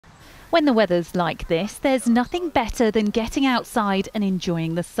When the weather's like this, there's nothing better than getting outside and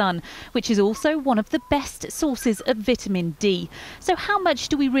enjoying the sun, which is also one of the best sources of vitamin D. So how much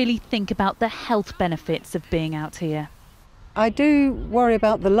do we really think about the health benefits of being out here? I do worry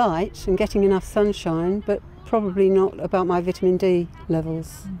about the light and getting enough sunshine, but probably not about my vitamin D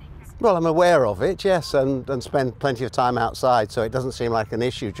levels. Well, I'm aware of it, yes, and spend plenty of time outside, so it doesn't seem like an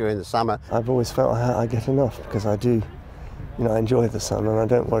issue during the summer. I've always felt I get enough because I do, I enjoy the sun and I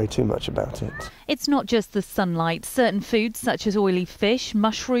don't worry too much about it. It's not just the sunlight. Certain foods such as oily fish,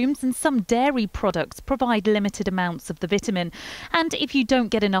 mushrooms and some dairy products provide limited amounts of the vitamin. And if you don't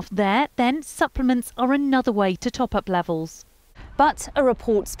get enough there, then supplements are another way to top up levels. But a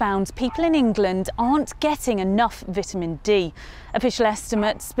report's found people in England aren't getting enough vitamin D. Official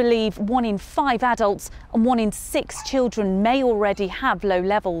estimates believe 1 in 5 adults and 1 in 6 children may already have low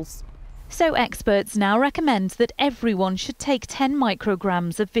levels. So experts now recommend that everyone should take 10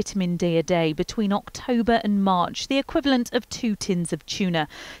 micrograms of vitamin D a day between October and March, the equivalent of 2 tins of tuna.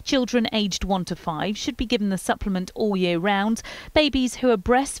 Children aged 1 to 5 should be given the supplement all year round. Babies who are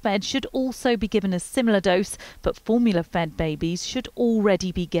breastfed should also be given a similar dose, but formula-fed babies should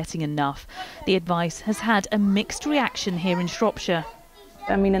already be getting enough. The advice has had a mixed reaction here in Shropshire.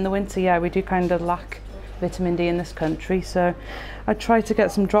 I mean, in the winter, yeah, we do kind of lack vitamin D in this country, so I try to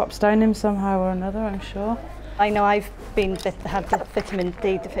get some drops down him somehow or another, I'm sure. I know I've had the vitamin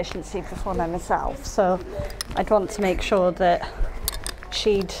D deficiency before now myself, so I'd want to make sure that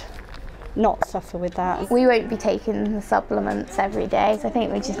she'd not suffer with that. We won't be taking the supplements every day, so I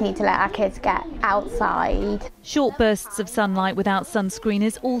think we just need to let our kids get outside. Short bursts of sunlight without sunscreen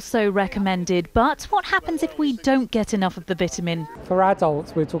is also recommended, but what happens if we don't get enough of the vitamin? For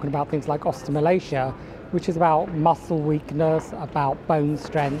adults, we're talking about things like osteomalacia, which is about muscle weakness, about bone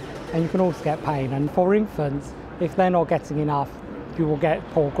strength, and you can also get pain. And for infants, if they're not getting enough, you will get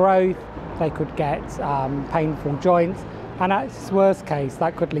poor growth, they could get painful joints, and at its worst case,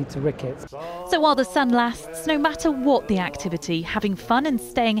 that could lead to rickets. So while the sun lasts, no matter what the activity, having fun and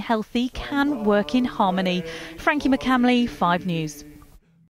staying healthy can work in harmony. Frankie McCamley, 5 News.